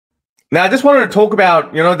Now, I just wanted to talk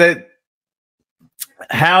about,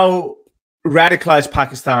 how radicalized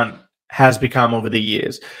Pakistan has become over the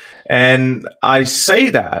years. And I say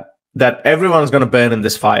that everyone's going to burn in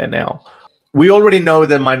this fire now. We already know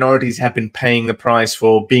that minorities have been paying the price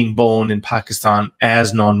for being born in Pakistan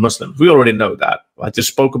as non-Muslims. We already know that. I just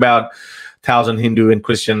spoke about 1,000 Hindu and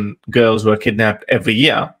Christian girls who are kidnapped every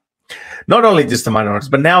year. Not only just the minorities,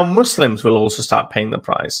 but now Muslims will also start paying the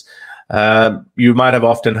price. You might have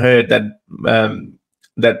often heard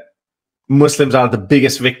that Muslims are the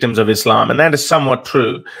biggest victims of Islam, and that is somewhat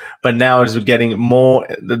true. But now it's getting more.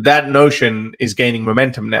 That notion is gaining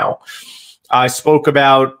momentum now. I spoke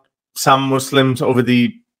about some Muslims over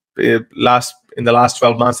the last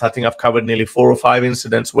 12 months. I think I've covered nearly 4 or 5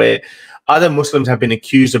 incidents where other Muslims have been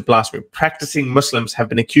accused of blasphemy. Practicing Muslims have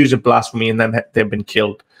been accused of blasphemy, and then they've been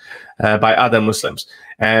killed by other Muslims.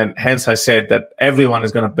 And hence I said that everyone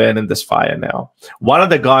is going to burn in this fire now. One of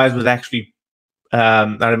the guys was actually,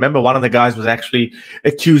 I remember one of the guys was actually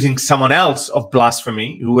accusing someone else of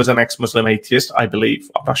blasphemy, who was an ex-Muslim atheist, I believe.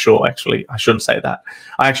 I'm not sure, actually. I shouldn't say that.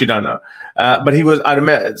 I actually don't know. But he was, I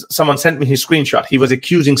remember, someone sent me his screenshot. He was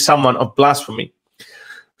accusing someone of blasphemy.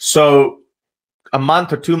 So a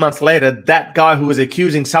month or 2 months later, that guy who was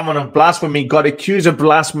accusing someone of blasphemy got accused of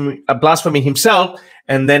blasphemy himself,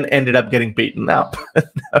 and then ended up getting beaten up.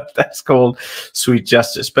 That's called sweet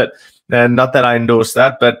justice. But not that I endorse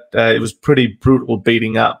that, but it was pretty brutal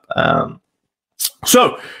beating up.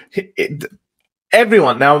 So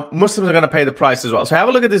everyone, now Muslims are going to pay the price as well. So have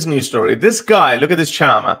a look at this news story. This guy, look at this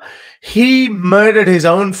charmer. He murdered his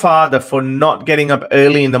own father for not getting up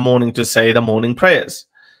early in the morning to say the morning prayers.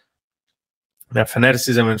 Now,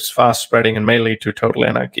 fanaticism is fast spreading and may lead to total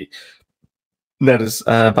anarchy. That is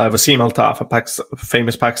by Wasim Altaf, a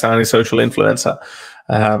famous Pakistani social influencer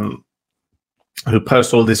who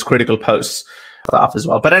posts all these critical posts as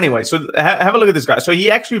well. But anyway, so have a look at this guy. So he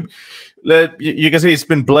actually, you can see it's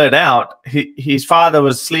been blurred out. His father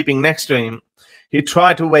was sleeping next to him. He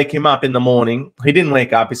tried to wake him up in the morning. He didn't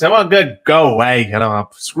wake up. He said, well, good, go away.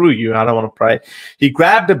 Screw you. I don't want to pray. He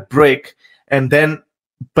grabbed a brick and then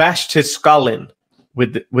bashed his skull in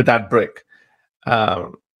with that brick.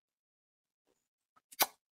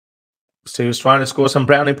 So he was trying to score some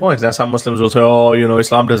brownie points. Now some Muslims will say, oh,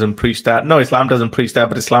 Islam doesn't preach that. No, Islam doesn't preach that,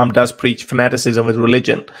 but Islam does preach fanaticism with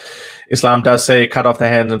religion. Islam does say, cut off the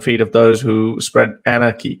hands and feet of those who spread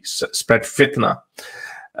anarchy, spread fitna.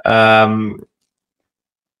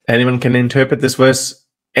 Anyone can interpret this verse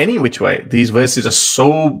any which way. These verses are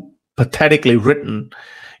so pathetically written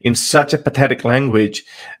in such a pathetic language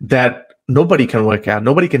that nobody can work out.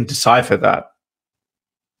 Nobody can decipher that.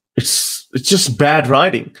 It's just bad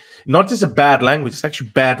writing. Not just a bad language, it's actually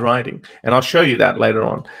bad writing. And I'll show you that later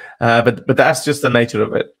on. But that's just the nature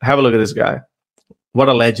of it. Have a look at this guy. What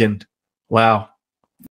a legend. Wow.